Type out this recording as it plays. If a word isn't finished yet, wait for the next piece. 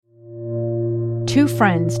Two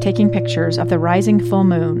friends taking pictures of the rising full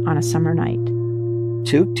moon on a summer night.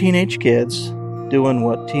 Two teenage kids doing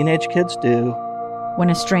what teenage kids do. When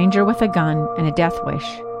a stranger with a gun and a death wish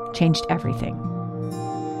changed everything.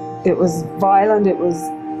 It was violent, it was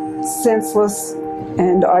senseless,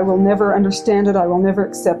 and I will never understand it, I will never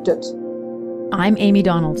accept it. I'm Amy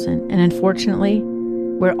Donaldson, and unfortunately,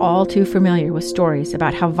 we're all too familiar with stories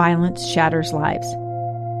about how violence shatters lives.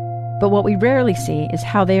 But what we rarely see is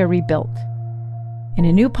how they are rebuilt. In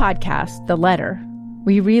a new podcast, The Letter,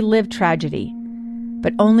 we relive tragedy,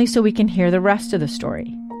 but only so we can hear the rest of the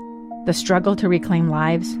story. The struggle to reclaim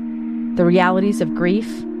lives, the realities of grief,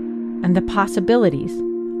 and the possibilities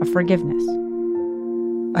of forgiveness.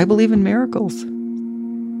 I believe in miracles.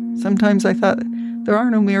 Sometimes I thought, there are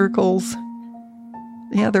no miracles.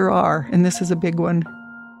 Yeah, there are, and this is a big one.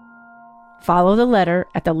 Follow The Letter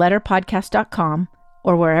at theletterpodcast.com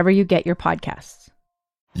or wherever you get your podcasts.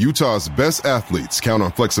 Utah's best athletes count on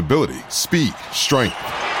flexibility, speed, strength.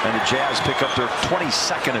 And the Jazz pick up their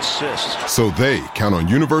 22nd assist. So they count on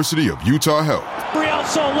University of Utah Health. Real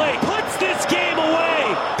Soleil puts this game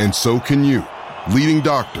away. And so can you. Leading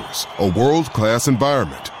doctors, a world-class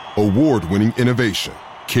environment, award-winning innovation,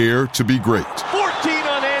 care to be great. 14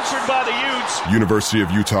 unanswered by the Utes. University of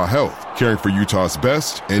Utah Health, caring for Utah's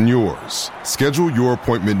best and yours. Schedule your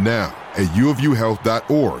appointment now at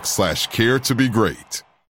uofuhealth.org/care to be great.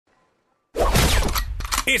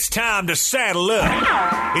 It's time to saddle up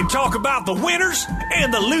and talk about the winners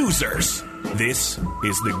and the losers. This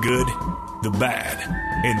is the good, the bad,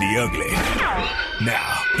 and the ugly.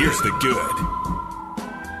 Now, here's the good.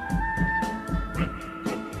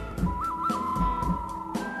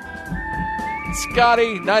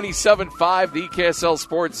 Scotty, 97.5, the KSL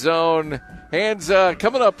Sports Zone. Hands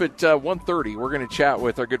coming up at 1:30. We're going to chat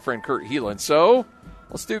with our good friend Kurt Heelan. So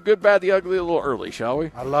let's do good, bad, the ugly a little early, shall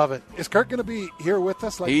we? I love it. Is Kurt going to be here with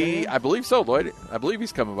us? I believe so, Lloyd. I believe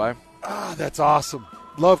he's coming by. Ah, that's awesome.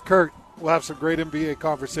 Love Kurt. We'll have some great NBA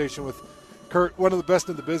conversation with Kurt, one of the best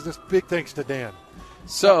in the business. Big thanks to Dan.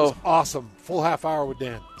 So that was awesome. Full half hour with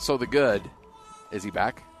Dan. So the good, is he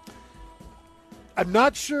back? I'm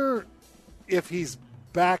not sure if he's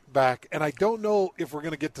back, and I don't know if we're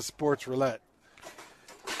going to get to sports roulette.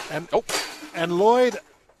 And Lloyd,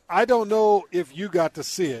 I don't know if you got to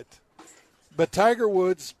see it, but Tiger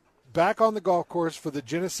Woods back on the golf course for the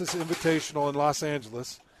Genesis Invitational in Los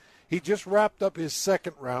Angeles. He just wrapped up his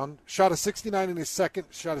second round, shot a 69 in his second,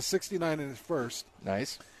 shot a 69 in his first.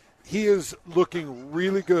 Nice. He is looking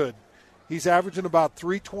really good. He's averaging about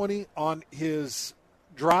 320 on his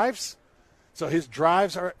drives. So his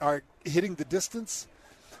drives are hitting the distance.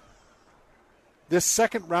 This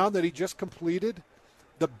second round that he just completed,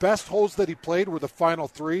 the best holes that he played were the final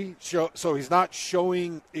three, so he's not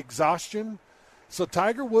showing exhaustion. So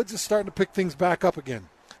Tiger Woods is starting to pick things back up again.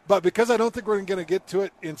 But because I don't think we're going to get to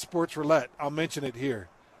it in sports roulette, I'll mention it here.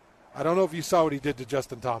 I don't know if you saw what he did to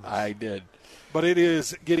Justin Thomas. I did. But it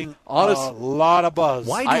is getting a lot of buzz.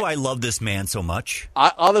 Why do I love this man so much?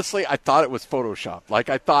 Honestly, I thought it was Photoshop.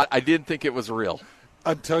 I didn't think it was real.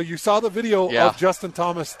 Until you saw the video of Justin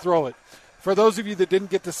Thomas throw it. For those of you that didn't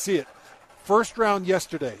get to see it, first round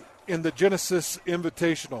yesterday in the Genesis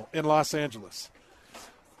Invitational in Los Angeles.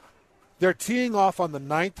 They're teeing off on the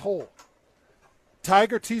 9th hole.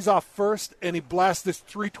 Tiger tees off first, and he blasts this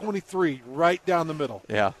 323 right down the middle.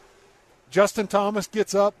 Yeah. Justin Thomas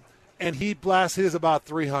gets up, and he blasts his about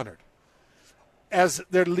 300. As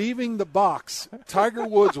they're leaving the box, Tiger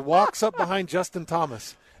Woods walks up behind Justin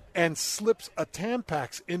Thomas and slips a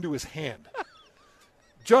Tampax into his hand.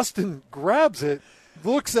 Justin grabs it,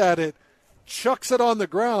 looks at it, chucks it on the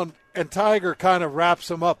ground, and Tiger kind of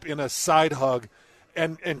wraps him up in a side hug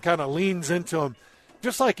and kind of leans into him,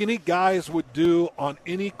 just like any guys would do on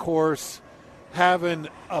any course, having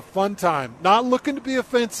a fun time. Not looking to be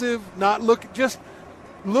offensive, just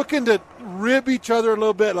looking to rib each other a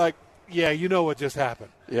little bit like, yeah, you know what just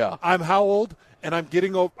happened. Yeah. I'm how old? And I'm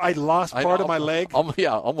getting over. I lost part of my leg.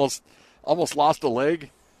 Almost lost a leg.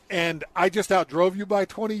 And I just outdrove you by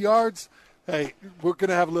 20 yards. Hey, we're going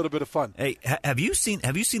to have a little bit of fun. Hey, have you seen the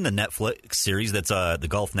Netflix series that's the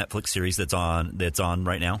golf Netflix series that's on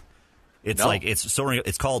right now? It's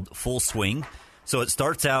it's called Full Swing. So it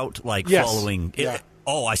starts out following. Yeah.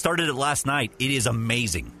 I started it last night. It is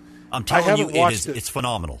amazing. I'm telling you, it's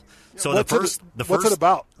phenomenal. So what's it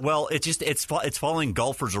about? Well, it's following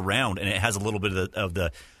golfers around, and it has a little bit of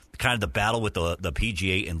the kind of the battle with the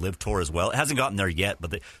PGA and Live Tour as well. It hasn't gotten there yet,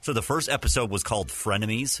 but so the first episode was called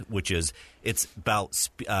Frenemies, which it's about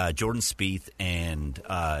Jordan Spieth and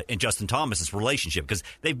Justin Thomas's relationship, because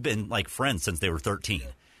they've been like friends since they were 13.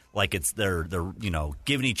 like it's they're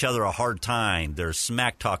giving each other a hard time. They're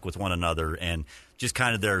smack talk with one another, and just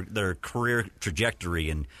kind of their career trajectory.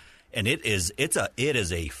 And it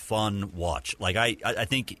is a fun watch. Like I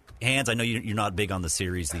think, Hans, I know you're not big on the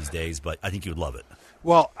series these days, but I think you would love it.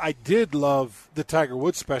 Well, I did love the Tiger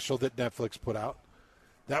Woods special that Netflix put out.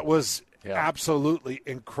 That was absolutely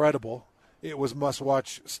incredible. It was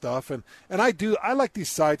must-watch stuff, and I like these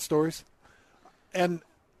side stories, and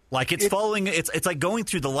like it's like going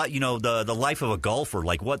through the life of a golfer,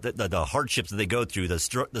 like what the hardships that they go through,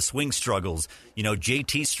 the swing struggles,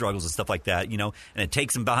 JT struggles and stuff like that, and it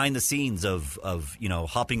takes them behind the scenes of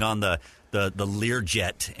hopping on the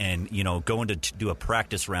Learjet and going to do a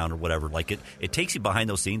practice round or whatever. Like it takes you behind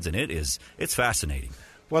those scenes, and it's fascinating.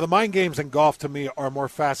 Well, the mind games in golf, to me, are more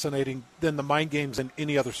fascinating than the mind games in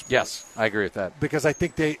any other sport. Yes, I agree with that. Because I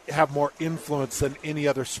think they have more influence than any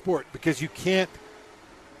other sport. Because you can't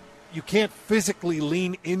physically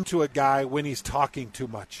lean into a guy when he's talking too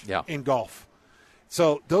much in golf.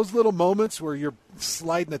 So those little moments where you're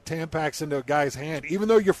sliding a Tampax into a guy's hand, even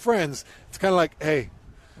though you're friends, it's kind of like, hey,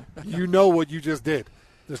 you know what you just did.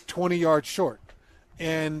 There's 20 yards short.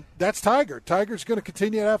 And that's Tiger. Tiger's going to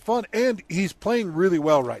continue to have fun, and he's playing really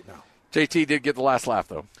well right now. JT did get the last laugh,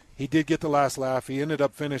 though. He did get the last laugh. He ended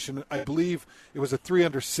up finishing, I believe it was a 3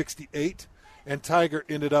 under 68, and Tiger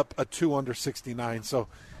ended up a 2 under 69. So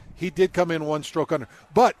he did come in 1 stroke under.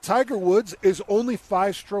 But Tiger Woods is only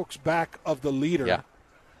 5 strokes back of the leader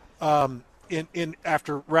in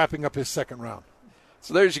after wrapping up his second round.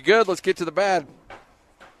 So there's your good. Let's get to the bad.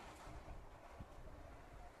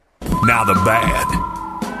 Now the bad.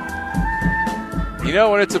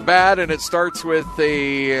 When it's a bad and it starts with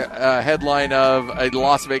a headline of a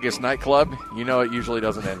Las Vegas nightclub, it usually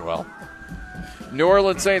doesn't end well. New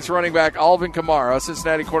Orleans Saints running back Alvin Kamara,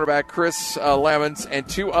 Cincinnati quarterback Chris Lamons, and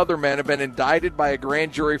 2 other men have been indicted by a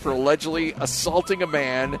grand jury for allegedly assaulting a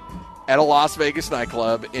man at a Las Vegas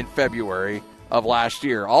nightclub in February of last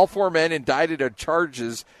year. All 4 men indicted on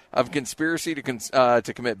charges of conspiracy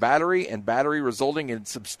to commit battery and battery resulting in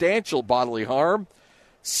substantial bodily harm.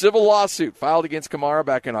 Civil lawsuit filed against Kamara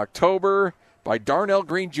back in October by Darnell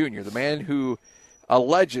Green Jr., the man who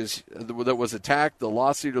alleges that was attacked. The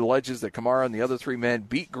lawsuit alleges that Kamara and the other 3 men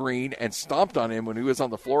beat Green and stomped on him when he was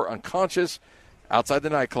on the floor unconscious outside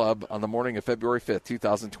the nightclub on the morning of February 5th,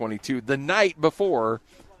 2022, the night before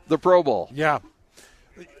the Pro Bowl. Yeah.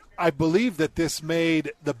 I believe that this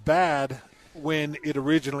made the bad when it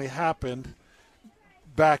originally happened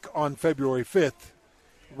back on February 5th,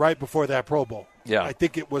 right before that Pro Bowl. Yeah. I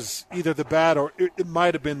think it was either the bad or it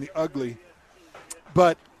might have been the ugly.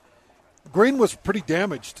 But Green was pretty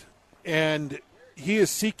damaged, and he is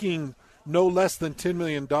seeking no less than $10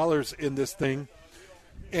 million in this thing.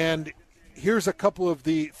 And here's a couple of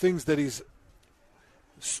the things that he's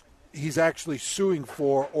actually suing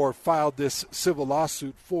for or filed this civil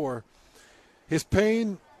lawsuit for. His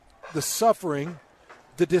pain, the suffering,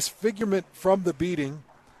 the disfigurement from the beating,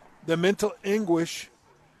 the mental anguish,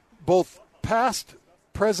 both past,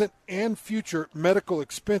 present, and future medical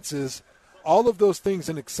expenses, all of those things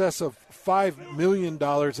in excess of $5 million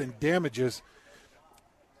in damages.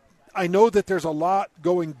 I know that there's a lot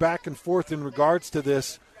going back and forth in regards to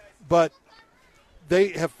this, but they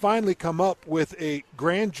have finally come up with a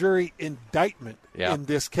grand jury indictment in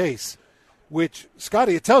this case, which,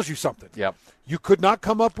 Scotty, it tells you something. Yep. You could not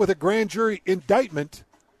come up with a grand jury indictment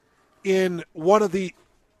in one of the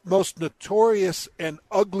most notorious and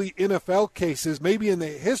ugly NFL cases, maybe in the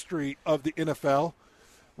history of the NFL,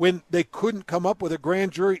 when they couldn't come up with a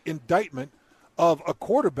grand jury indictment of a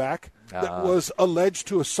quarterback that was alleged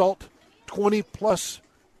to assault 20-plus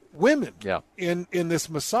women in this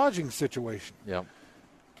massaging situation. Yeah.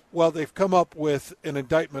 Well, they've come up with an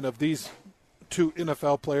indictment of these 2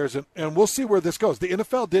 NFL players, and we'll see where this goes. The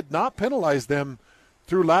NFL did not penalize them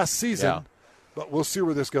through last season, but we'll see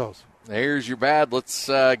where this goes. Here's your bad. Let's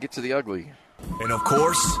get to the ugly. And, of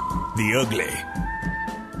course, the ugly.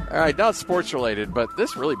 All right, not sports-related, but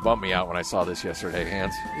this really bummed me out when I saw this yesterday,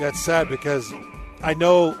 Hans. Yeah, it's sad because I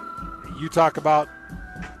know you talk about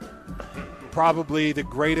probably the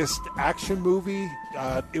greatest action movie.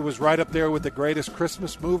 It was right up there with the greatest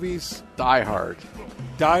Christmas movies. Die Hard.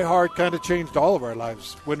 Die Hard kind of changed all of our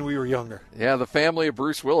lives when we were younger. Yeah, the family of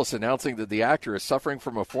Bruce Willis announcing that the actor is suffering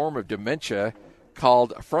from a form of dementia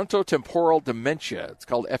called frontotemporal dementia. It's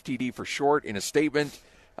called FTD for short. In a statement,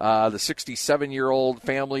 the 67-year-old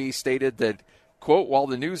family stated that, quote, while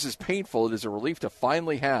the news is painful, it is a relief to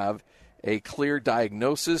finally have a clear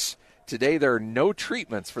diagnosis. Today, there are no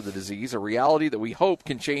treatments for the disease, a reality that we hope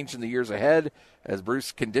can change in the years ahead. As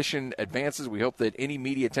Bruce's condition advances, we hope that any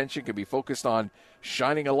media attention can be focused on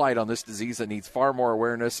shining a light on this disease that needs far more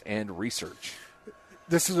awareness and research.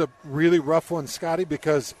 This is a really rough one, Scotty,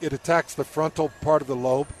 because it attacks the frontal part of the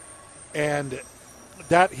lobe, and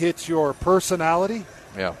that hits your personality.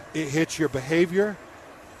 Yeah. It hits your behavior.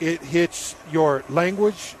 It hits your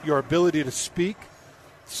language, your ability to speak.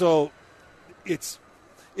 So it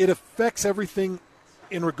affects everything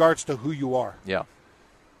in regards to who you are. Yeah.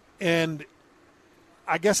 And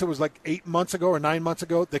I guess it was like 8 months ago or 9 months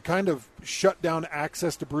ago, they kind of shut down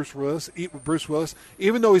access to Bruce Willis,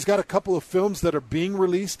 even though he's got a couple of films that are being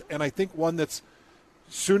released, and I think one that's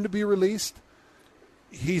soon to be released.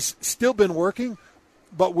 He's still been working,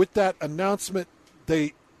 but with that announcement,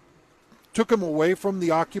 they took him away from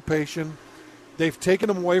the occupation. They've taken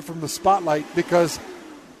him away from the spotlight because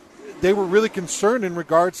they were really concerned in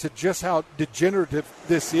regards to just how degenerative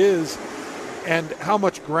this is and how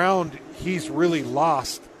much ground he's really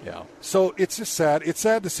lost. Yeah. So it's just sad. It's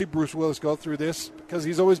sad to see Bruce Willis go through this because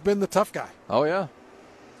he's always been the tough guy. Oh, yeah.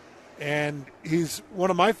 And he's one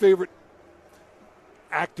of my favorite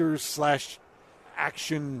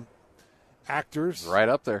actors/action actors. Right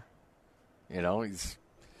up there. You know,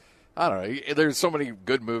 I don't know. There's so many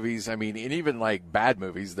good movies. I mean, and even like bad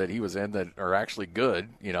movies that he was in that are actually good.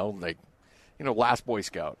 You know, like, Last Boy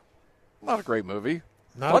Scout. Not a great movie.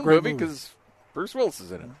 Not Fun a great movie because Bruce Willis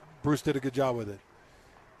is in it. Bruce did a good job with it.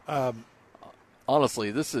 Honestly,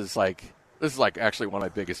 this is like actually one of my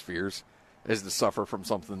biggest fears is to suffer from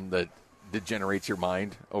something that degenerates your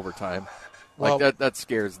mind over time. Like that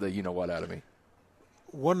scares the you-know-what out of me.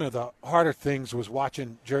 One of the harder things was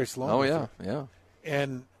watching Jerry Sloan. Oh, yeah, yeah.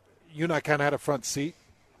 And you and I kind of had a front seat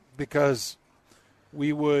because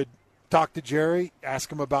we would talk to Jerry, ask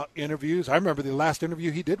him about interviews. I remember the last interview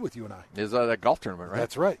he did with you and I. Is that golf tournament, right?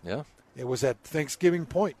 That's right. Yeah. It was at Thanksgiving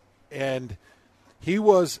Point. And he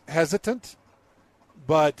was hesitant,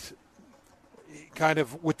 but kind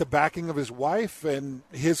of with the backing of his wife and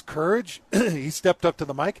his courage, he stepped up to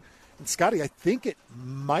the mic. And, Scotty, I think it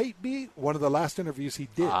might be one of the last interviews he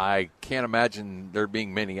did. I can't imagine there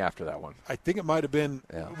being many after that one. I think it might have been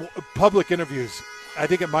public interviews. I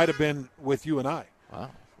think it might have been with you and I.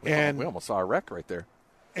 Wow. We almost saw a wreck right there.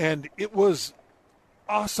 And it was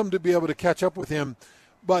awesome to be able to catch up with him.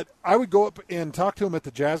 But I would go up and talk to him at the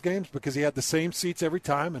Jazz games because he had the same seats every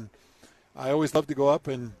time. And I always loved to go up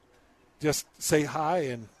and just say hi.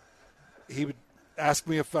 And he would ask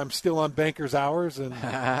me if I'm still on banker's hours and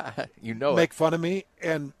make fun of me.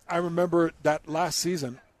 And I remember that last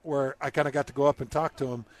season where I kind of got to go up and talk to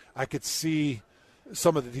him. I could see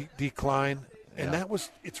some of the decline. And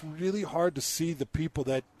it's really hard to see the people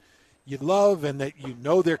that you love and that you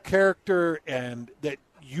know their character and that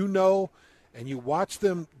and you watch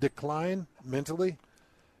them decline mentally.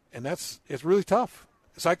 And it's really tough.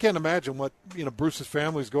 So I can't imagine what, Bruce's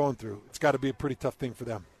family's going through. It's got to be a pretty tough thing for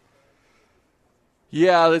them.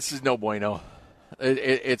 Yeah, this is no bueno.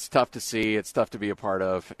 It's tough to see. It's tough to be a part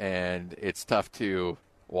of, and it's tough to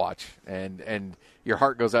watch. And your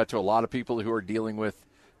heart goes out to a lot of people who are dealing with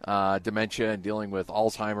dementia and dealing with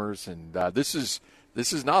Alzheimer's. And this is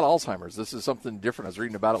not Alzheimer's. This is something different. I was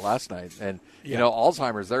reading about it last night. And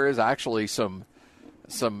Alzheimer's, there is actually some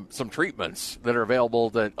treatments that are available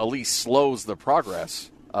that at least slows the progress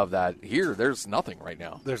of that. Here, there's nothing right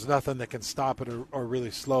now. There's nothing that can stop it or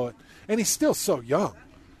really slow it. And he's still so young.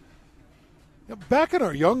 Back in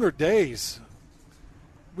our younger days,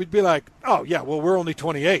 we'd be like, oh, yeah, well, we're only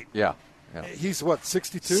 28. Yeah. He's what,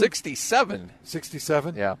 62? 67.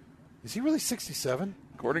 67? Yeah. Is he really 67?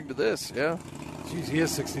 According to this, yeah. Jeez, he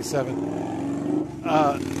is 67.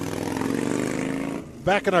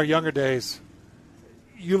 Back in our younger days,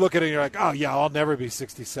 you look at it and you're like, oh, yeah, I'll never be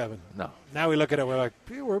 67. No. Now we look at it, we're like,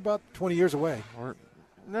 we're about 20 years away. We're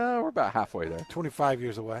about halfway there. 25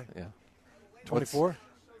 years away. Yeah. 24?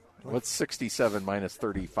 What's 67 minus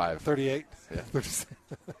 35? 38. Yeah.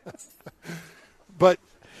 But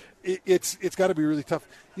it's got to be really tough.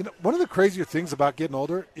 One of the crazier things about getting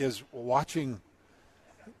older is watching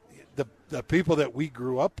the people that we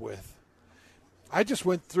grew up with. I just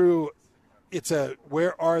went through,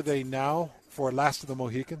 Where Are They Now for Last of the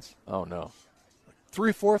Mohicans. Oh, no.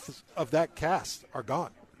 3/4 of that cast are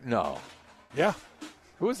gone. No. Yeah.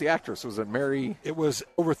 Who was the actress? Was it Mary? It was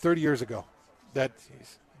over 30 years ago that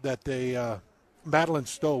they Madeline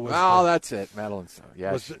Stowe was. Oh, that's it, Madeline Stowe.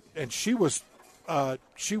 Yeah, and she was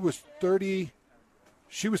 30.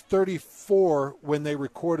 She was 34 when they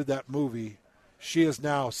recorded that movie. She is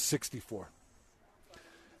now 64.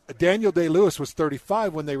 Daniel Day-Lewis was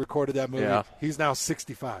 35 when they recorded that movie. Yeah. He's now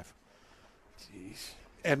 65.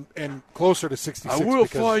 and closer to 66. I will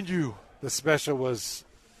because find you. The special was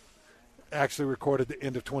actually recorded at the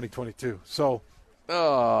end of 2022. So,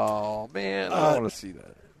 oh man, I want to see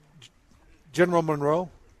that. General Monroe,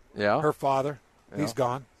 her father, he's Yeah.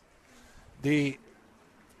 gone. The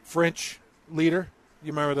French leader,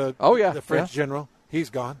 you remember the French general, he's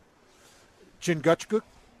gone. Chingachgook,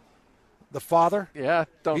 the father,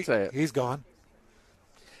 don't say it. He's gone.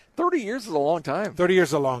 30 years is a long time. 30 years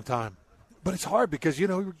is a long time, but it's hard because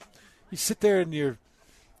you sit there and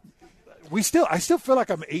I still feel like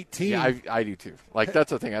I'm 18. Yeah, I do too. Like that's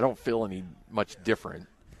the thing. I don't feel any much different.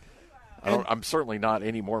 I'm certainly not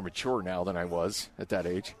any more mature now than I was at that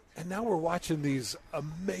age. And now we're watching these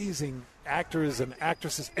amazing actors and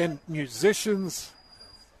actresses and musicians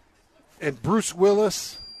and Bruce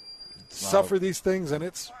Willis suffer these things, and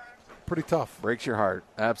it's pretty tough. Breaks your heart.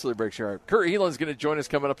 Absolutely breaks your heart. Kurt Helland's going to join us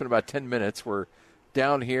coming up in about 10 minutes. We're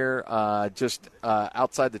down here just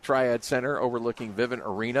outside the Triad Center overlooking Vivint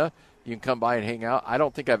Arena. You can come by and hang out. I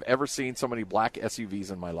don't think I've ever seen so many black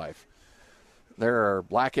SUVs in my life. There are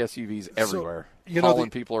black SUVs everywhere, hauling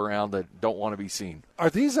people around that don't want to be seen. Are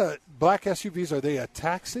these black SUVs? Are they a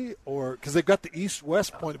taxi? Or because they've got the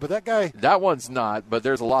east-west point, but that one's not, but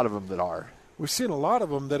there's a lot of them that are. We've seen a lot of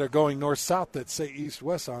them that are going north-south that say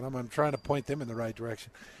east-west on them. I'm trying to point them in the right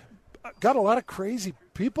direction. Got a lot of crazy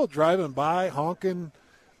people driving by, honking,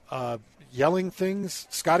 yelling things.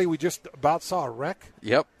 Scotty, we just about saw a wreck.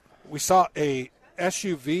 Yep. We saw a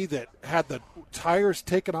SUV that had the tires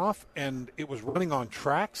taken off, and it was running on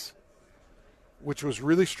tracks, which was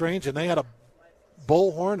really strange. And they had a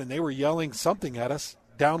bullhorn, and they were yelling something at us,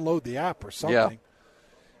 download the app or something.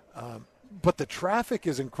 Yeah. But the traffic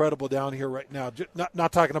is incredible down here right now.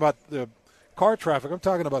 Not talking about the car traffic. I'm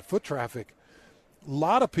talking about foot traffic. A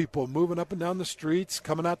lot of people moving up and down the streets,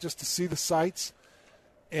 coming out just to see the sights.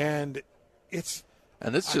 And this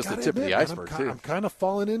is just the tip of the iceberg, too. I'm kind of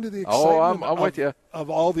falling into the excitement I'm with you. Of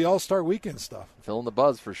all the All-Star Weekend stuff. Feeling the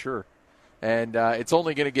buzz for sure. And it's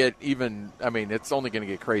only going to get it's only going to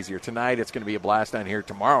get crazier. Tonight it's going to be a blast down here.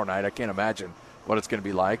 Tomorrow night I can't imagine what it's going to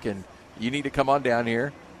be like. And you need to come on down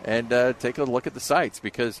here and take a look at the sights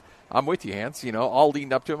because I'm with you, Hans. All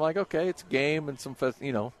leading up to it, I'm like, okay, it's a game and some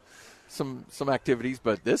activities.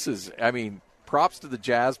 But this is, props to the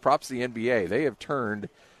Jazz, props to the NBA. They have turned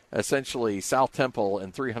essentially South Temple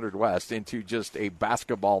and 300 West into just a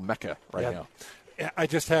basketball mecca now. I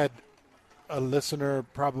just had a listener,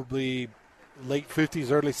 probably late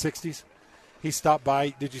 50s, early 60s. He stopped by.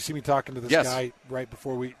 Did you see me talking to this guy right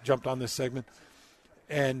before we jumped on this segment?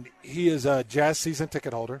 And he is a Jazz season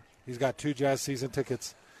ticket holder. He's got 2 Jazz season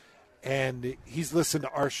tickets. And he's listened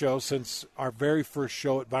to our show since our very first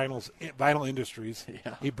show at Vinyl Industries.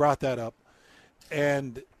 Yeah. He brought that up.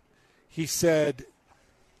 And he said,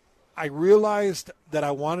 I realized that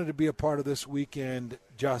I wanted to be a part of this weekend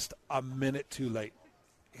just a minute too late.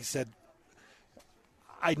 He said,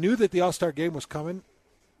 I knew that the All-Star game was coming,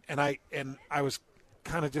 and I was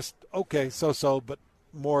kind of just, okay, so, but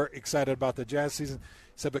more excited about the Jazz season.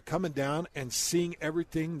 He said, but coming down and seeing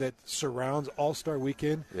everything that surrounds All-Star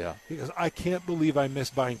weekend, he goes, I can't believe I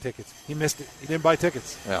missed buying tickets. He missed it. He didn't buy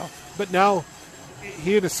tickets. Yeah. But now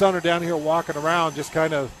he and his son are down here walking around just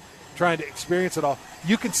kind of trying to experience it all.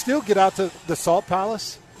 You can still get out to the Salt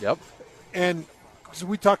Palace. Yep. And so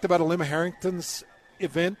we talked about Alima Harrington's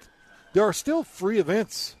event. There are still free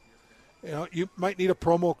events. You might need a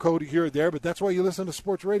promo code here or there, but that's why you listen to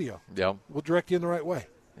sports radio. Yeah. We'll direct you in the right way.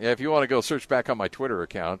 Yeah, if you want to go search back on my Twitter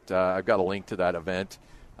account, I've got a link to that event,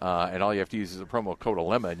 and all you have to use is the promo code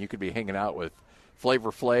Alima, and you could be hanging out with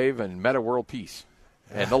Flavor Flav and Meta World Peace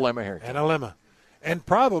and Alima Harrington. And Alima. And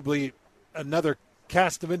probably another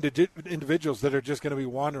cast of individuals that are just going to be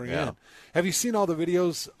wandering in. Have you seen all the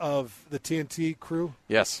videos of the TNT crew?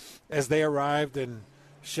 Yes. As they arrived, and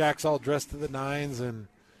Shaq's all dressed to the nines, and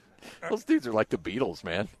those dudes are like the Beatles,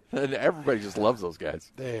 man. And everybody just loves those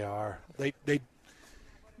guys. They are.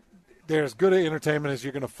 They're as good at entertainment as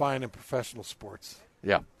you're going to find in professional sports.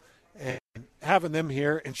 Yeah. And having them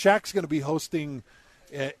here, and Shaq's going to be hosting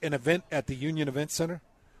an event at the Union Event Center.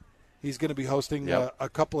 He's going to be hosting a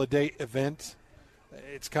couple of day event.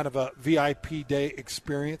 It's kind of a VIP day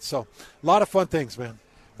experience. So a lot of fun things, man.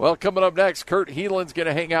 Well, coming up next, Kurt Helland's going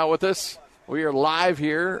to hang out with us. We are live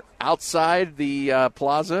here outside the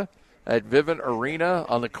plaza at Vivint Arena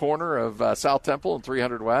on the corner of South Temple and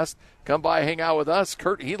 300 West. Come by, hang out with us.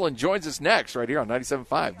 Kurt Helland joins us next right here on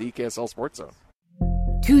 97.5, the EKSL Sports Zone.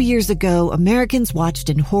 2 years ago, Americans watched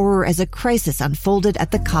in horror as a crisis unfolded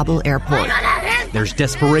at the Kabul airport. There's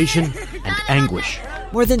desperation and anguish.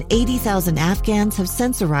 More than 80,000 Afghans have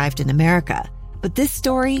since arrived in America. But this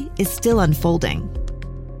story is still unfolding.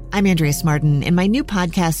 I'm Andrea Martin. In my new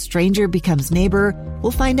podcast, Stranger Becomes Neighbor,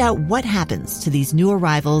 we'll find out what happens to these new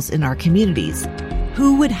arrivals in our communities.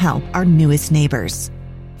 Who would help our newest neighbors?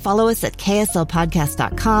 Follow us at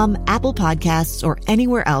kslpodcast.com, Apple Podcasts, or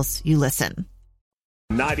anywhere else you listen.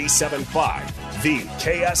 97.5, the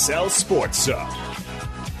KSL Sports Zone.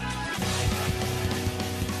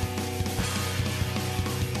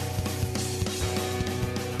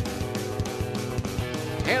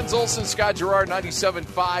 Hans Olsen, Scott Gerard,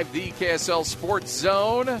 97.5, the KSL Sports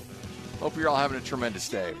Zone. Hope you're all having a tremendous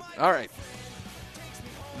day. All right.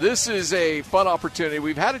 This is a fun opportunity.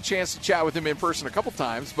 We've had a chance to chat with him in person a couple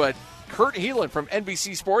times, but Kurt Helin from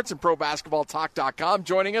NBC Sports and ProBasketballTalk.com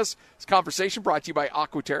joining us. This conversation brought to you by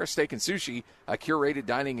Aquaterra Steak and Sushi, a curated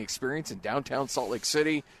dining experience in downtown Salt Lake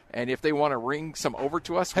City. And if they want to ring some over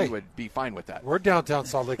to us, we would be fine with that. We're downtown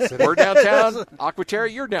Salt Lake City. We're downtown.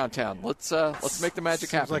 Aquaterra, you're downtown. Let's make the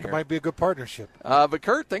magic happen. Seems like here. it might be a good partnership. But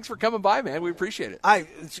Kurt, thanks for coming by, man. We appreciate it.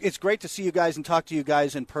 It's great to see you guys and talk to you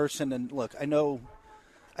guys in person. And look,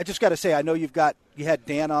 I just got to say, I know you had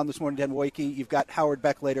Dan on this morning, Dan Wojcicki. You've got Howard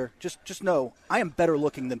Beck later. Just know, I am better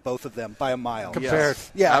looking than both of them by a mile. Compared.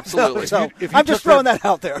 Yes. Yeah, absolutely. So I'm just throwing that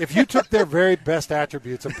out there. If you took their very best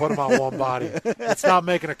attributes and put them on one body, it's not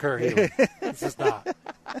making a Kurt Helin. It's just not.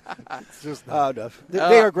 It's just not. Oh, no.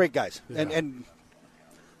 They are great guys. Yeah. And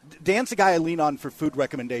Dan's the guy I lean on for food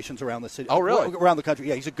recommendations around the city. Oh, really? Around the country.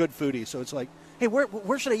 Yeah, he's a good foodie. So it's like, hey,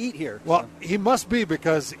 where should I eat here? Well, he must be,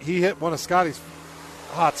 because he hit one of Scotty's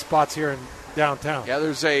hot spots here in downtown. Yeah,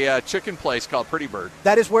 there's a chicken place called Pretty Bird.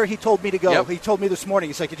 That is where he told me to go. Yep. He told me this morning.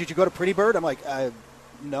 He's like, did you go to Pretty Bird? I'm like,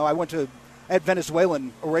 no, I had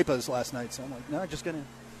Venezuelan arepas last night. So I'm like, no, just going to.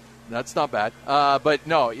 That's not bad. But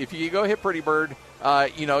no, if you go hit Pretty Bird,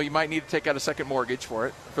 you might need to take out a second mortgage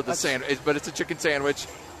for the sandwich. But it's a chicken sandwich.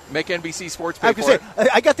 Make NBC Sports pay for it.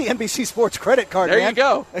 I got the NBC Sports credit card, there man. You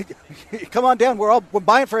go. Come on down. We're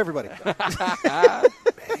buying for everybody.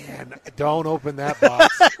 Man, don't open that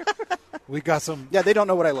box. We got some. Yeah, they don't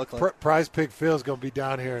know what I look like. Prize Pig Phil's going to be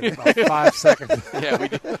down here in about 5 seconds. Yeah,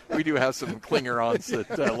 we do have some clinger-ons that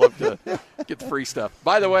love to get the free stuff.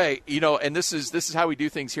 By the way, and this is how we do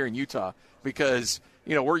things here in Utah, because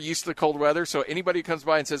we're used to the cold weather, so anybody who comes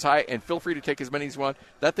by and says hi, and feel free to take as many as you want,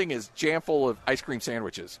 that thing is jam full of ice cream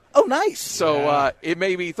sandwiches. Oh, nice. So it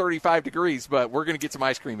may be 35 degrees, but we're going to get some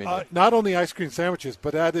ice cream in here. Not only ice cream sandwiches,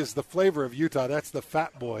 but that is the flavor of Utah. That's the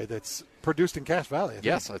Fat Boy that's produced in Cache Valley.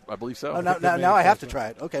 Yes, I believe so. Oh, now I have to try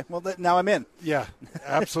it. Okay, well, now I'm in. Yeah,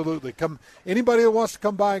 absolutely. Anybody that wants to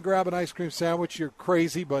come by and grab an ice cream sandwich, you're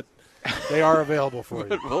crazy, but they are available for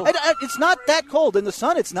you. It's not that cold in the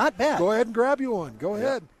sun. It's not bad. Go ahead and grab you one. Go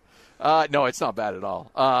ahead. No, it's not bad at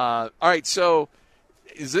all. All right, so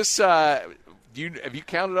is this have you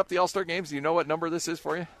counted up the All-Star games? Do you know what number this is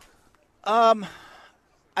for you?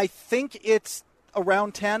 I think it's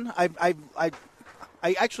around 10. I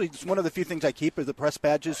actually, it's one of the few things I keep are the press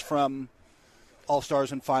badges from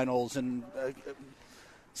All-Stars and Finals and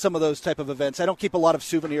some of those type of events. I don't keep a lot of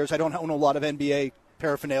souvenirs. I don't own a lot of NBA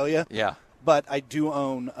paraphernalia. Yeah. But I do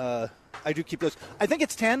own I do keep those. I think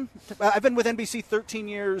it's 10. I've been with NBC 13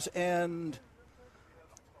 years, and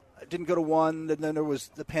I didn't go to one. And then there was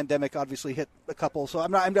the pandemic, obviously hit a couple. So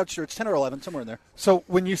I'm not sure. It's 10 or 11, somewhere in there. So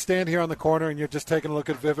when you stand here on the corner and you're just taking a look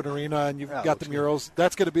at Vivint Arena and you've got the murals,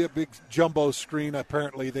 that's going to be a big jumbo screen,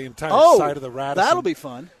 apparently, the entire side of the Radisson. That'll be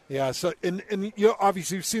fun. Yeah, so and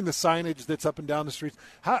obviously you've seen the signage that's up and down the streets.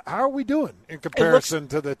 How are we doing in comparison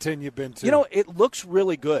to the 10 you've been to? It looks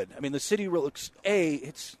really good. I mean, the city looks,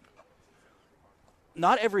 it's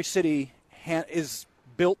not every city is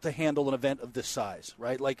built to handle an event of this size,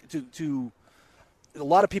 right? Like to a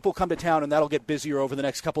lot of people come to town, and that'll get busier over the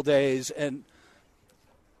next couple days. And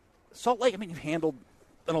Salt Lake, I mean, you've handled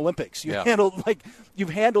an Olympics. You've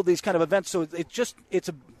handled these kind of events, so I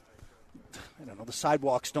don't know, the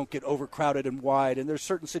sidewalks don't get overcrowded and wide, and there's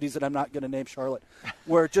certain cities that I'm not going to name, Charlotte,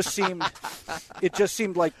 where it just seemed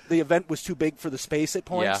like the event was too big for the space at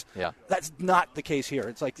points. Yeah. That's not the case here.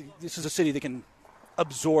 It's like this is a city that can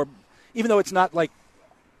absorb, even though it's not like,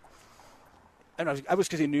 I don't know, I was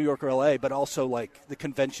going to say New York or LA, but also like the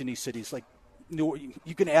convention-y cities, like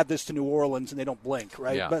you can add this to New Orleans and they don't blink,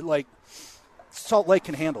 right? Yeah. But like Salt Lake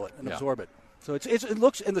can handle it and absorb it. So it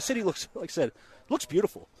looks, and the city looks, like I said, looks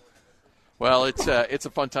beautiful. Well, it's a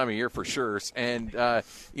fun time of year for sure, and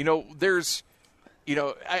there's,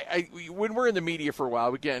 when we're in the media for a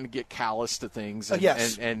while, we get callous to things,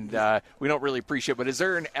 and we don't really appreciate it. But is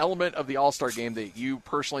there an element of the All-Star game that you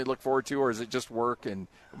personally look forward to, or is it just work? And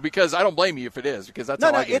because I don't blame you if it is, because that's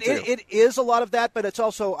all I get too. It is a lot of that, but it's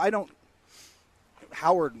also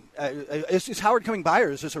Howard. Is Howard coming by,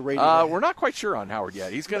 or is this a radio? We're not quite sure on Howard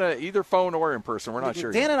yet. He's going to either phone or in person. We're not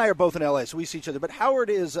sure Dan yet. and I are both in L.A., so we see each other. But Howard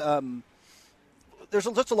is there's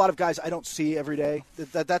just a lot of guys I don't see every day.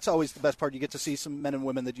 That's always the best part. You get to see some men and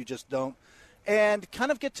women that you just don't. And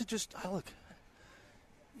kind of get to just,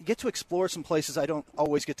 you get to explore some places I don't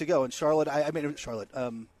always get to go. In Charlotte,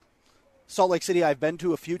 Salt Lake City, I've been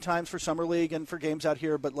to a few times for Summer League and for games out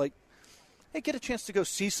here, but get a chance to go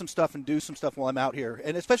see some stuff and do some stuff while I'm out here.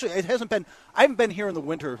 And especially, I haven't been here in the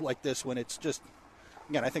winter like this when it's just,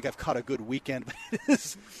 again, I think I've caught a good weekend, but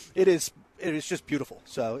it is just beautiful.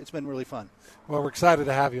 So it's been really fun. Well, we're excited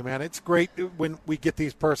to have you, man. It's great when we get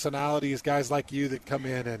these personalities, guys like you that come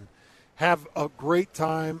in and have a great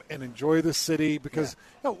time and enjoy the city because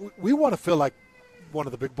we want to feel like one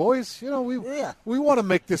of the big boys. We want to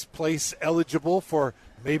make this place eligible for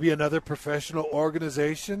maybe another professional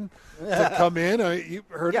organization to come in. You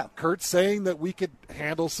heard Kurt saying that we could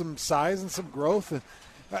handle some size and some growth. And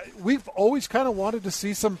we've always kind of wanted to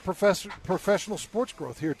see some professional sports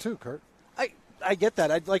growth here too, Kurt. I get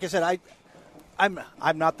that. Like I said, I'm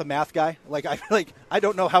not the math guy. I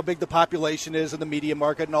don't know how big the population is in the media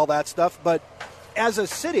market and all that stuff. But as a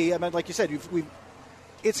city, I mean, like you said,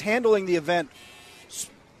 it's handling the event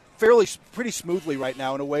pretty smoothly right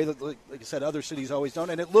now in a way that, like I said, other cities always don't.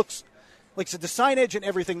 And it looks like the signage and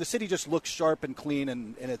everything. The city just looks sharp and clean,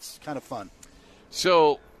 and it's kind of fun.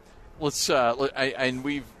 So let's and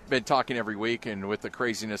we've been talking every week and with the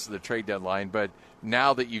craziness of the trade deadline. But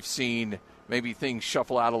now that you've seen maybe things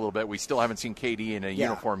shuffle out a little bit. We still haven't seen KD in a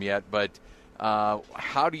uniform yet, but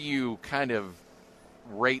how do you kind of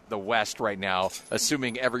rate the West right now,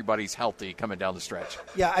 assuming everybody's healthy coming down the stretch?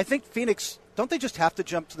 Yeah, I think Phoenix, don't they just have to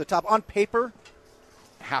jump to the top? On paper,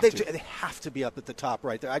 they have to be up at the top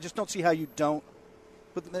right there. I just don't see how you don't.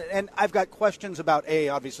 And I've got questions about,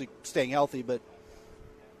 obviously staying healthy, but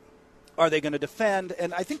are they going to defend?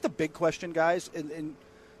 And I think the big question, guys, and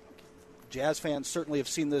Jazz fans certainly have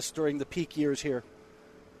seen this during the peak years here.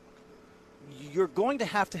 You're going to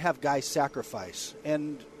have guys sacrifice,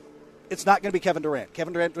 and it's not going to be Kevin Durant.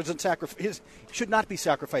 Kevin Durant should not be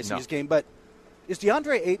sacrificing his game, but is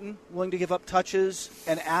DeAndre Ayton willing to give up touches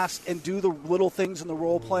and ask and do the little things in the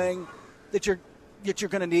role playing that you're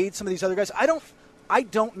going to need some of these other guys? I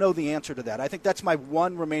don't know the answer to that. I think that's my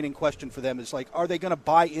one remaining question for them is are they going to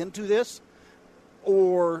buy into this?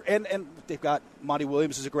 And they've got Monty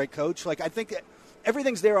Williams is a great coach. I think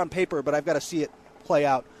everything's there on paper, but I've got to see it play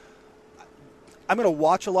out. I'm going to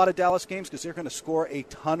watch a lot of Dallas games because they're going to score a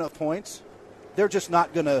ton of points. They're just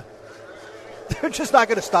not going to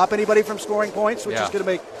stop anybody from scoring points, which is going to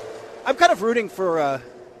make. I'm kind of rooting for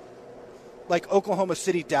Oklahoma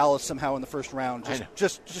City, Dallas somehow in the first round.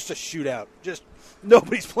 Just a shootout. Just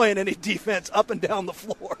nobody's playing any defense up and down the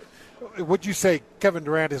floor. Would you say Kevin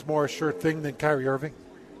Durant is more a sure thing than Kyrie Irving?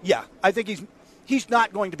 Yeah, I think he's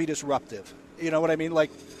not going to be disruptive. You know what I mean?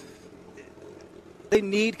 They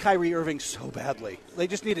need Kyrie Irving so badly. They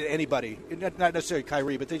just needed anybody, not necessarily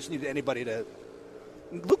Kyrie, but they just needed anybody to.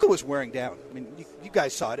 Luka was wearing down. I mean, you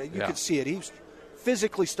guys saw it. You could see it. He's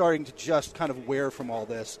physically starting to just kind of wear from all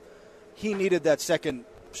this. He needed that second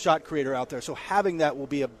shot creator out there. So having that will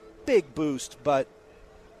be a big boost, but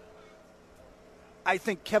I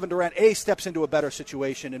think Kevin Durant, A, steps into a better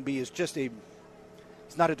situation, and B, is just he's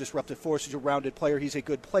not a disruptive force. He's a rounded player. He's a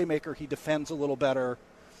good playmaker. He defends a little better.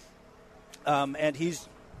 And he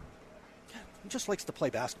just likes to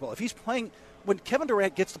play basketball. If he's playing, when Kevin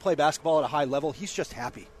Durant gets to play basketball at a high level, he's just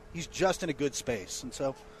happy. He's just in a good space. And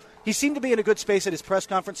so he seemed to be in a good space at his press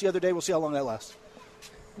conference the other day. We'll see how long that lasts.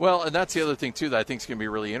 Well, and that's the other thing, too, that I think is going to be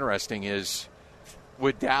really interesting is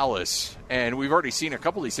with Dallas, and we've already seen a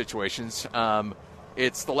couple of these situations,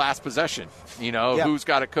 it's the last possession. Who's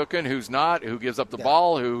got it cooking, who's not, who gives up the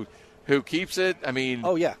ball, who keeps it. I mean,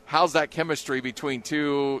 how's that chemistry between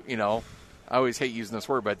two, I always hate using this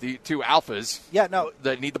word, but the two alphas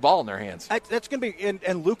that need the ball in their hands. That's going to be,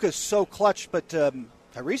 and Luka's so clutch, but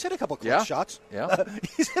Tyrese had a couple clutch shots. Yeah.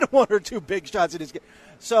 He's hit one or two big shots in his game.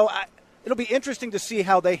 So it'll be interesting to see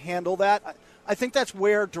how they handle that. I think that's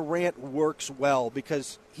where Durant works well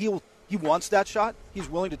because he wants that shot. He's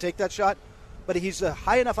willing to take that shot. But he's a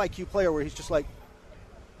high enough IQ player where he's just like,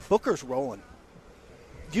 Booker's rolling.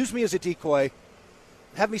 Use me as a decoy.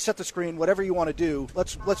 Have me set the screen, whatever you want to do.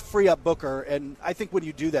 Let's free up Booker. And I think when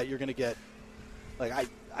you do that, you're going to get,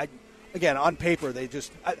 again, on paper, they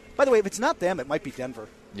just by the way, if it's not them, it might be Denver.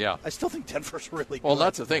 Yeah. I still think Denver's really good. Well,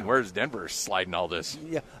 that's the thing. Where's Denver sliding all this?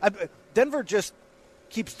 Yeah. Denver just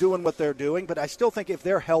keeps doing what they're doing, but I still think if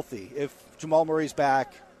they're healthy, if Jamal Murray's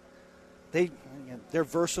back, they're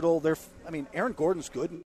versatile. Aaron Gordon's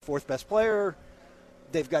good, fourth best player.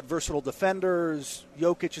 They've got versatile defenders.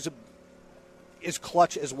 Jokic is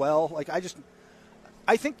clutch as well. Like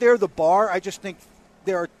I think they're the bar. I just think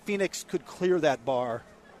Phoenix could clear that bar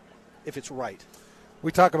if it's right.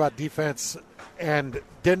 We talk about defense and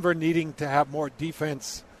Denver needing to have more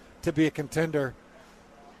defense to be a contender.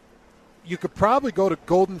 You could probably go to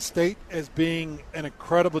Golden State as being an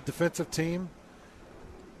incredible defensive team.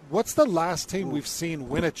 What's the last team we've seen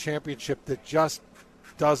win a championship that just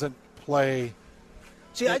doesn't play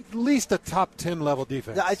at least a top 10 level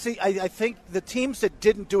defense? I think the teams that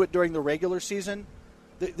didn't do it during the regular season,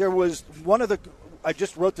 there was one of the – I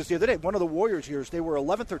just wrote this the other day. One of the Warriors years, they were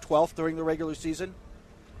 11th or 12th during the regular season,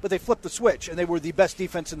 but they flipped the switch, and they were the best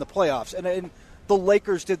defense in the playoffs. And the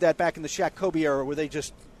Lakers did that back in the Shaq Kobe era where they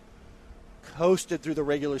just coasted through the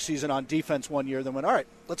regular season on defense one year, then went, all right,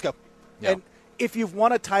 let's go. Yep. And if you've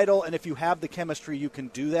won a title and if you have the chemistry, you can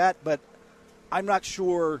do that. But I'm not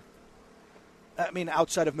sure,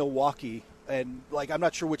 outside of Milwaukee, and I'm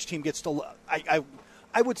not sure which team gets to –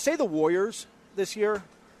 I would say the Warriors this year,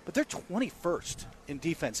 but they're 21st in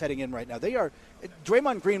defense heading in right now. They are –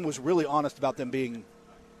 Draymond Green was really honest about them being,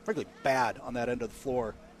 frankly, bad on that end of the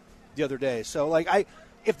floor the other day. So,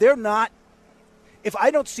 if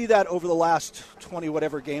I don't see that over the last 20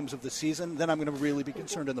 whatever games of the season, then I'm going to really be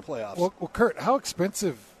concerned in the playoffs. Well, Kurt, how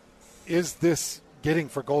expensive is this getting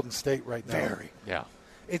for Golden State right now? Very. Yeah.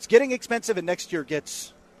 It's getting expensive, and next year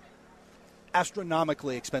gets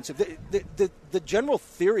astronomically expensive. The general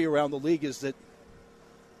theory around the league is that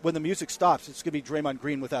when the music stops, it's going to be Draymond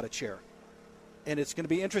Green without a chair. And it's going to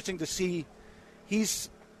be interesting to see. He's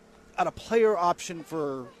at a player option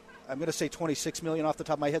for, I'm going to say $26 million off the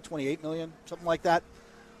top of my head, $28 million, something like that.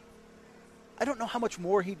 I don't know how much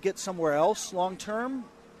more he'd get somewhere else long term.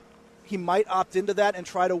 He might opt into that and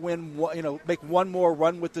try to win, make one more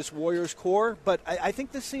run with this Warriors core. But I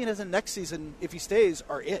think this season, as in next season, if he stays,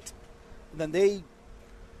 are it. And then they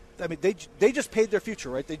just paid their future,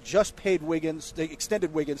 right? They just paid Wiggins. They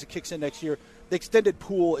extended Wiggins. It kicks in next year. They extended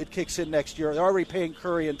Poole. It kicks in next year. They're already paying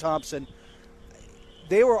Curry and Thompson.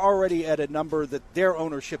 They were already at a number that their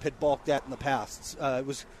ownership had balked at in the past. It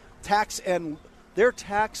was their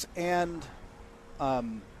tax and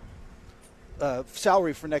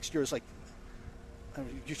salary for next year is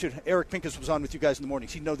Eric Pincus was on with you guys in the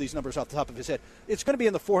mornings. He'd know these numbers off the top of his head. It's going to be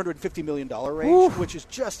in the $450 million range, which is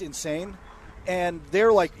just insane. And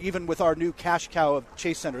they're even with our new cash cow of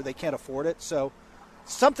Chase Center, they can't afford it. So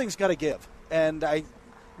something's got to give. And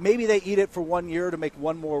maybe they eat it for 1 year to make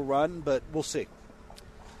one more run, but we'll see.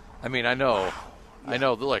 I know.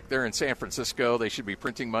 Look, they're in San Francisco. They should be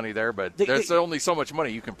printing money there, but there's only so much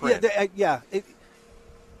money you can print.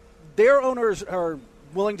 Their owners are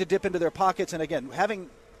willing to dip into their pockets, and again,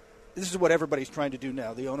 this is what everybody's trying to do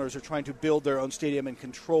now. The owners are trying to build their own stadium and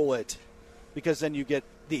control it, because then you get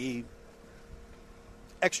the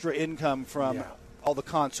extra income from all the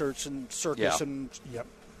concerts and circus and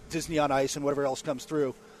Disney on Ice and whatever else comes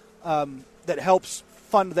through that helps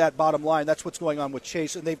fund that bottom line. That's what's going on with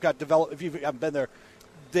Chase, and they've got developed. If you haven't been there,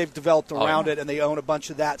 they've developed around it, and they own a bunch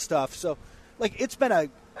of that stuff. So, it's been a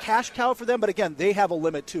cash cow for them. But again, they have a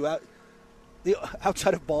limit too.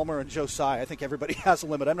 Outside of Ballmer and Joe Tsai, I think everybody has a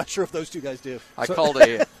limit. I'm not sure if those two guys do. I called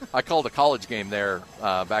a college game there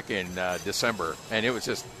back in December, and it was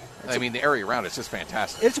just. The area around it's just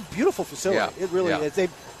fantastic. It's a beautiful facility. Yeah. It really is.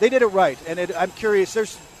 They did it right, and I'm curious.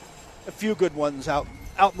 There's a few good ones out.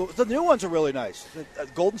 The new ones are really nice. The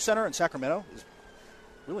Golden Center in Sacramento is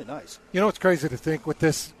really nice. It's crazy to think with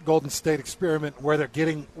this Golden State experiment where they're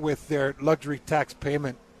getting with their luxury tax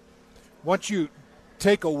payment. Once you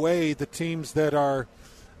take away the teams that are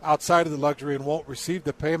outside of the luxury and won't receive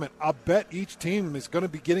the payment, I'll bet each team is going to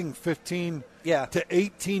be getting $15 to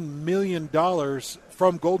 $18 million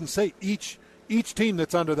from Golden State. Each team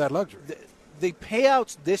that's under that luxury. The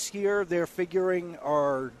payouts this year, they're figuring,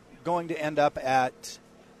 are going to end up at.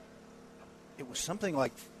 It was something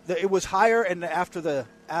like it was higher, and after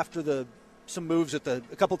some moves a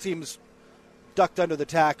couple teams ducked under the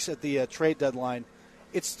tax at the trade deadline,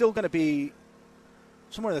 it's still going to be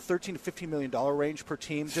somewhere in the $13 to $15 million range per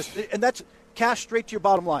team. And that's cash straight to your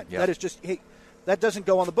bottom line. Yeah. That is just that doesn't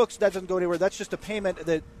go on the books. That doesn't go anywhere. That's just a payment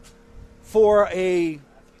that for a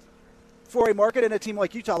market and a team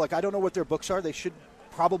like Utah. I don't know what their books are. They should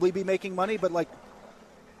probably be making money, but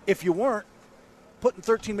if you weren't, putting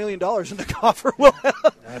 $13 million in the coffer will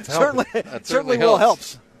certainly will help.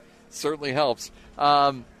 Certainly helps.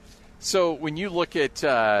 So when you look at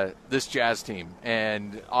this Jazz team,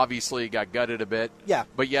 and obviously got gutted a bit,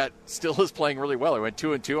 but yet still is playing really well. They went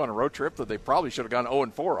 2-2 on a road trip that they probably should have gone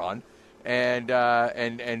 0-4 on,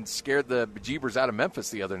 and scared the bejeebers out of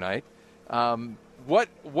Memphis the other night.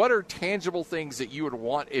 what are tangible things that you would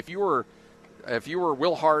want if you were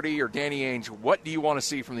Will Hardy or Danny Ainge? What do you want to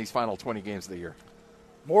see from these final 20 games of the year?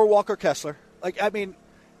 More Walker Kessler.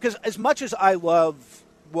 Because as much as I love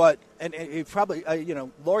and probably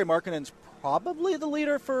Lauri Markkanen's probably the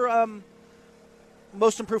leader for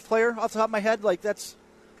most improved player off the top of my head. Like that's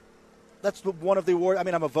one of the awards. I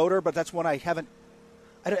mean, I'm a voter, but that's one I'd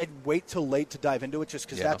wait till late to dive into it just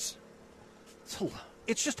because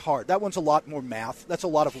it's just hard. That one's a lot more math. That's a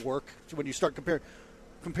lot of work when you start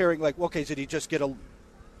comparing like, okay, did he just get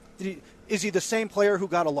is he the same player who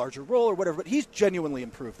got a larger role or whatever? But he's genuinely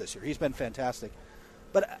improved this year. He's been fantastic.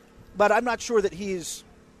 But I'm not sure that he's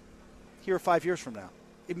here 5 years from now.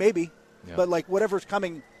 It may be, but like whatever's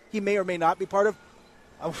coming, he may or may not be part of.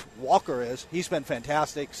 Walker is. He's been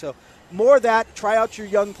fantastic. So more of that. Try out your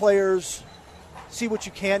young players. See what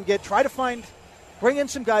you can get. Try to bring in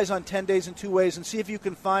some guys on 10 days and 2 ways and see if you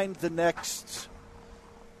can find the next.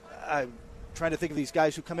 I'm trying to think of these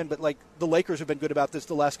guys who come in, but like the Lakers have been good about this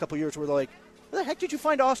the last couple of years where they're like, where the heck did you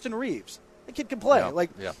find Austin Reeves? The kid can play.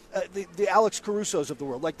 The Alex Carusos of the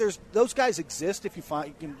world. Like those guys exist if you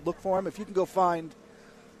can look for them. If you can go find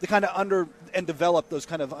the kind of develop those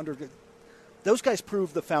kind of those guys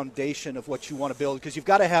prove the foundation of what you want to build because you've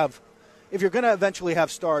got to have, if you're going to eventually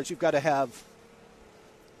have stars, you've got to have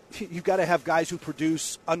guys who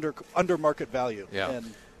produce under market value.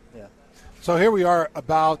 So here we are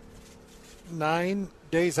about 9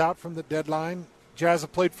 days out from the deadline. Jazz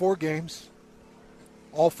have played 4 games,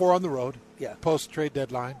 all 4 on the road. Post-trade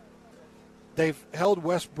deadline. They've held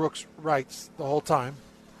Westbrook's rights the whole time,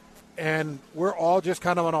 and we're all just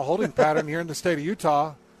kind of on a holding pattern here in the state of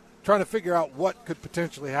Utah, trying to figure out what could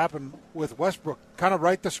potentially happen with Westbrook. Kind of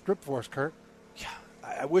write the script for us, Kurt. Yeah,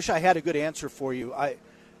 I wish I had a good answer for you.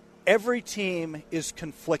 Every team is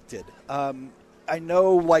conflicted. I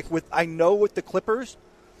know with the Clippers,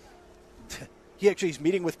 he's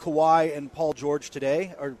meeting with Kawhi and Paul George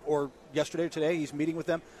today, or yesterday or today. He's meeting with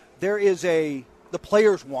them. The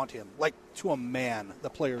players want him, like to a man.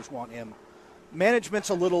 The players want him. Management's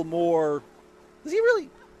a little more. Is he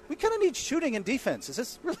really? We kind of need shooting and defense. Is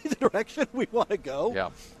this really the direction we want to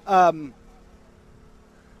go? Yeah.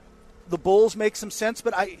 The Bulls make some sense,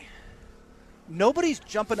 but nobody's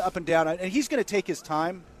jumping up and down, and he's going to take his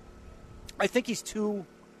time. I think he's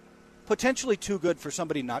potentially too good for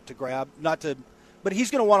somebody not to grab, but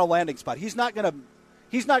he's going to want a landing spot. He's not going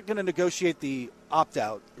to negotiate the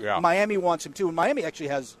opt-out. Yeah. Miami wants him too, and Miami actually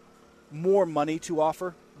has more money to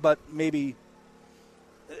offer, but maybe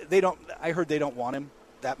they don't. I heard they don't want him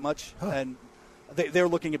that much, and they're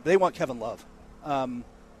looking at. They want Kevin Love.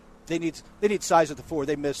 They need size at the 4.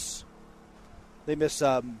 They miss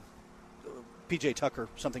PJ Tucker,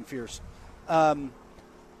 something fierce.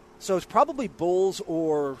 So it's probably Bulls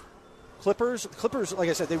or Clippers. Clippers, like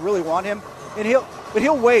I said, they really want him, and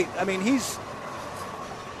he'll wait. I mean,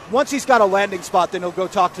 once he's got a landing spot, then he'll go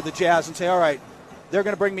talk to the Jazz and say, all right, they're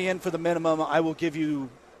going to bring me in for the minimum. I will give you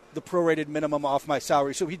the prorated minimum off my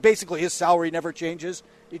salary. So his salary never changes.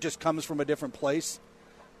 It just comes from a different place.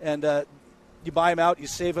 And you buy him out, you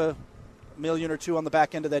save $1 million or $2 million on the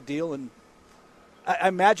back end of that deal, and I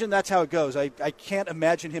imagine that's how it goes. I can't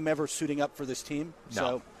imagine him ever suiting up for this team. No.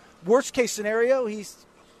 So worst case scenario, he's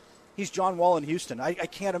John Wall in Houston. I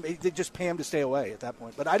can't. They just pay him to stay away at that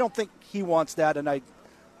point. But I don't think he wants that, and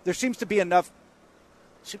there seems to be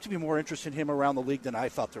more interest in him around the league than I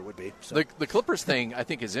thought there would be. So. The Clippers thing, I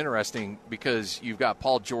think, is interesting because you've got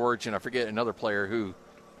Paul George and I forget another player who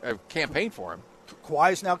campaigned for him.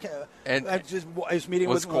 Kawhi is now is meeting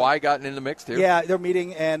was with Kawhi gotten in the mix too? Yeah, they're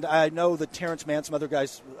meeting, and I know that Terrence Mann, some other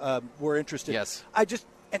guys were interested. Yes.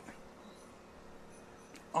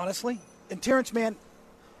 Honestly, and Terrence Mann,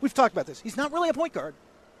 we've talked about this. He's not really a point guard.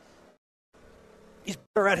 He's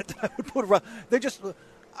better at it than I would put.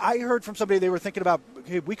 I heard from somebody they were thinking about,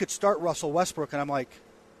 hey, we could start Russell Westbrook, and I'm like,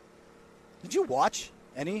 did you watch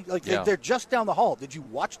any? They're just down the hall. Did you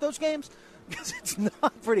watch those games? Because it's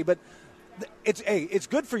not pretty, but it's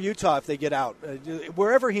good for Utah if they get out.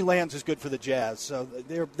 Wherever he lands is good for the Jazz. So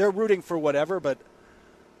they're rooting for whatever, but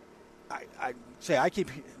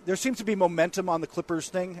there seems to be momentum on the Clippers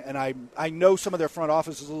thing, and I know some of their front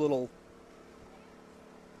office is a little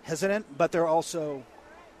hesitant, but they're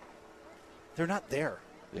not there.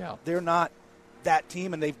 Yeah. They're not that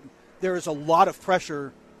team, and there is a lot of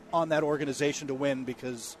pressure on that organization to win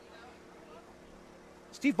because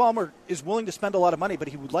Steve Ballmer is willing to spend a lot of money, but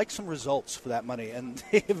he would like some results for that money, and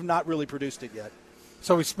they have not really produced it yet.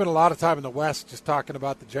 So we spent a lot of time in the West just talking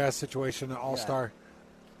about the Jazz situation, All-Star.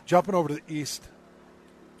 Jumping over to the East,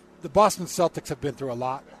 the Boston Celtics have been through a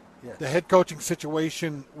lot. Yes. The head coaching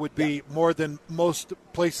situation would be more than most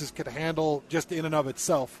places could handle just in and of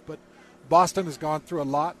itself. But Boston has gone through a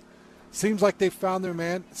lot. Seems like they've found their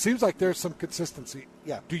man. Seems like there's some consistency.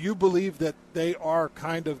 Yeah. Do you believe that they are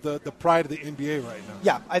kind of the pride of the NBA right now?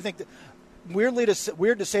 Yeah, I think that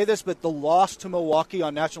weird to say this, but the loss to Milwaukee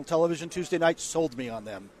on national television Tuesday night sold me on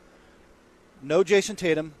them. No Jason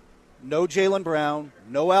Tatum, no Jaylen Brown,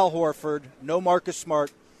 no Al Horford, no Marcus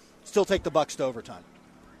Smart. Still take the Bucks to overtime.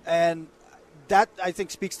 And that, I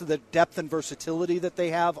think, speaks to the depth and versatility that they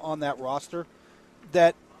have on that roster.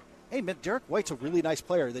 That, hey, man, Derek White's a really nice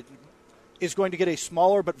player that is going to get a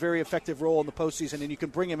smaller but very effective role in the postseason, and you can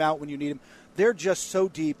bring him out when you need him. They're just so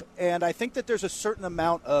deep, and I think that there's a certain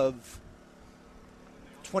amount of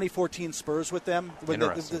 2014 Spurs with them,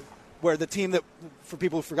 where the team that, for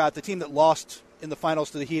people who forgot, the team that lost in the finals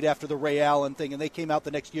to the Heat after the Ray Allen thing, and they came out the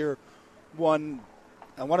next year, won,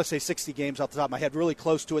 I want to say 60 games off the top of my head, really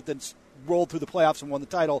close to it, then rolled through the playoffs and won the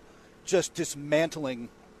title, just dismantling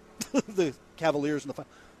the Cavaliers in the final.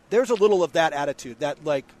 There's a little of that attitude that,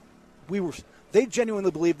 like, they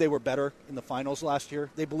genuinely believed they were better in the finals last year.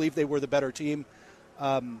 They believed they were the better team.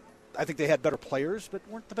 I think they had better players, but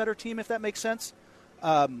weren't the better team, if that makes sense.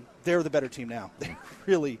 They're the better team now. They're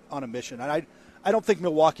really on a mission. And I don't think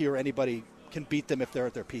Milwaukee or anybody can beat them if they're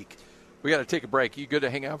at their peak. We got to take a break. You good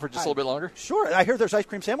to hang out for just a little bit longer? Sure. I hear there's ice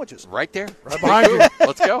cream sandwiches. Right there. Right behind you.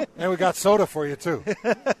 Let's go. And we got soda for you, too.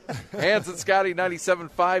 Hans and Scotty,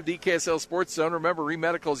 97.5, the KSL Sports Zone. Remember,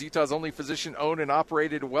 ReMedical is Utah's only physician-owned and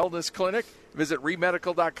operated wellness clinic. Visit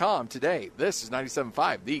remedical.com today. This is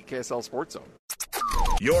 97.5, the KSL Sports Zone.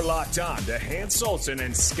 You're locked on to Hans Olsen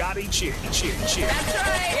and Scotty Chin. That's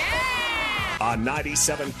right. Yeah! On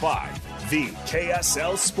 97.5, the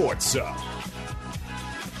KSL Sports Zone.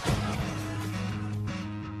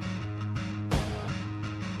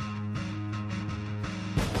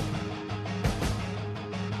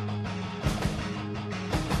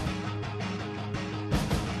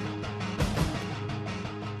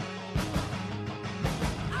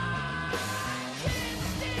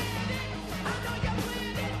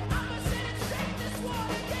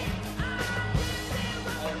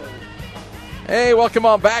 Hey, welcome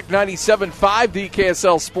on back. 97.5, the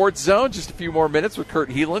KSL Sports Zone. Just a few more minutes with Kurt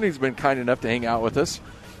Helin. He's been kind enough to hang out with us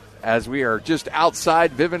as we are just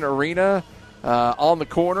outside Vivint Arena on the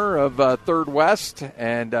corner of 3rd West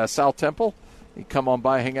and South Temple. You come on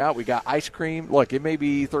by, hang out. We got ice cream. Look, it may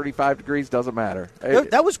be 35 degrees. Doesn't matter.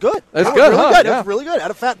 That was good. That's good, really huh? good. Yeah. It was really good.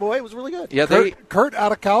 Out of Fat Boy, it was really good. Yeah, Kurt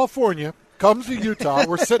out of California comes to Utah.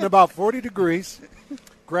 We're sitting about 40 degrees.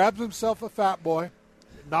 Grabs himself a Fat Boy.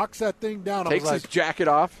 Knocks that thing down. Takes his jacket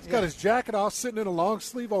off. He's got his jacket off, sitting in a long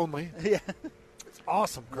sleeve only. Yeah. It's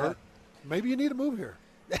awesome, Kurt. Yeah. Maybe you need to move here.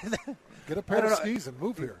 Get a pair of skis and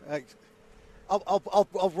move here.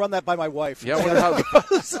 I'll run that by my wife. Yeah,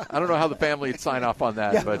 I don't know how the family would sign off on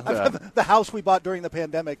that. Yeah, but the house we bought during the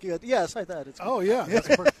pandemic. Yes, I thought it's good. Oh, yeah.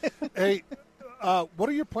 That's hey, what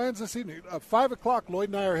are your plans this evening? 5 o'clock, Lloyd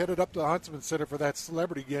and I are headed up to the Huntsman Center for that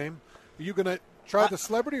celebrity game. Are you going to try the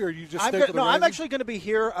celebrity, or are you just stay for the No, Rangers? I'm actually going to be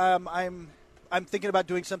here. I'm thinking about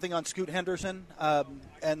doing something on Scoot Henderson,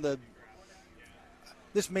 and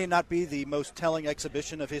this may not be the most telling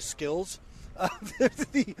exhibition of his skills.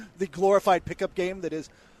 The glorified pickup game that is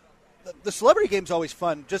the celebrity game's always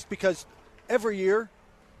fun, just because every year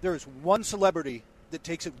there is one celebrity that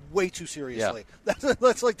takes it way too seriously. Yeah.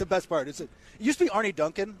 That's like the best part. It used to be Arnie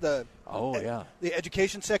Duncan, the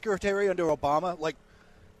education secretary under Obama. Like,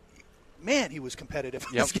 man, he was competitive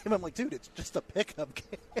in this game. I'm like, dude, it's just a pickup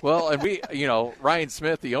game. Well, and Ryan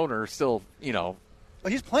Smith, the owner, still, Oh,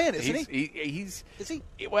 he's playing, isn't he? Is he?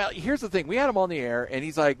 Well, here's the thing. We had him on the air, and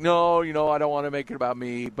he's like, no, I don't want to make it about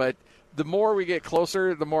me. But the more we get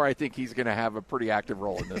closer, the more I think he's going to have a pretty active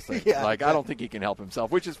role in this thing. I don't think he can help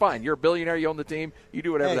himself, which is fine. You're a billionaire. You own the team. You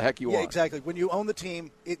do whatever the heck you want. Yeah, exactly. When you own the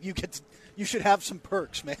team, you should have some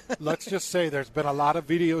perks, man. Let's just say there's been a lot of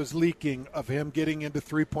videos leaking of him getting into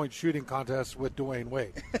three-point shooting contests with Dwayne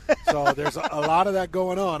Wade. So there's a lot of that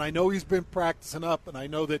going on. I know he's been practicing up, and I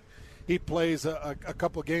know that he plays a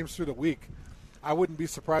couple of games through the week. I wouldn't be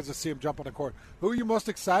surprised to see him jump on the court. Who are you most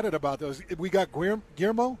excited about, though? We got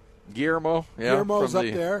Guillermo. Guillermo's up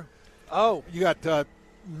there. Oh. You got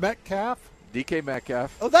Metcalf. DK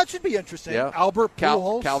Metcalf. Oh, that should be interesting. Yeah. Albert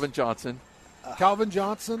Pujols. Calvin Johnson. Calvin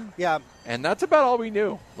Johnson. Yeah. And that's about all we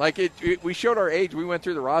knew. Like, we showed our age. We went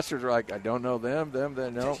through the rosters. We're like, I don't know them, no.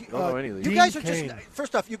 Don't know any of these. You guys are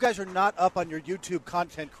first off, you guys are not up on your YouTube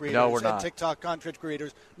content creators no, we're and not. TikTok content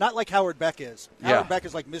creators. Not like Howard Beck is. Howard Beck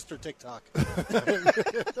is like Mr. TikTok.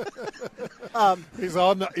 He's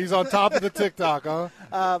on top of the TikTok,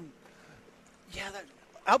 huh?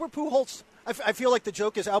 Albert Pujols, I feel like the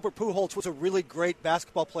joke is Albert Pujols was a really great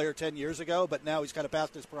basketball player 10 years ago, but now he's kind of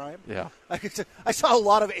past his prime. Yeah. I saw a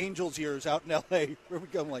lot of Angels years out in L.A. where we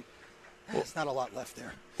go like, there's not a lot left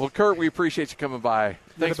there. Well, Kurt, we appreciate you coming by.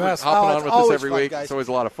 Thanks for best. hopping on with us every fun, week. Guys. It's always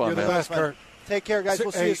a lot of fun, You're the man. best, Kurt. Take care, guys.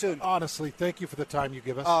 We'll see you soon. Honestly, thank you for the time you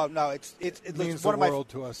give us. Oh, no, it means one the of world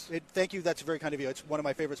to us. Thank you. That's very kind of you. It's one of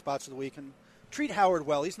my favorite spots of the week. And treat Howard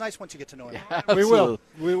well. He's nice once you get to know him. Yeah, we will.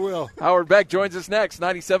 We will. Howard Beck joins us next,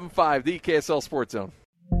 97.5, the KSL Sports Zone.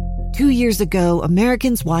 2 years ago,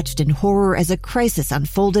 Americans watched in horror as a crisis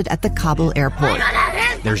unfolded at the Kabul airport.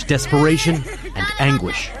 There's desperation and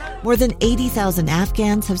anguish. More than 80,000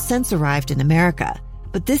 Afghans have since arrived in America,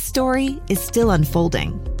 but this story is still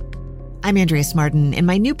unfolding. I'm Andrea Martin. In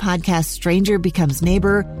my new podcast, Stranger Becomes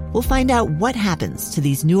Neighbor, we'll find out what happens to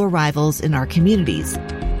these new arrivals in our communities.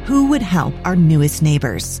 Who would help our newest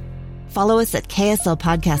neighbors? Follow us at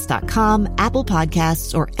kslpodcast.com, Apple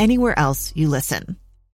Podcasts, or anywhere else you listen.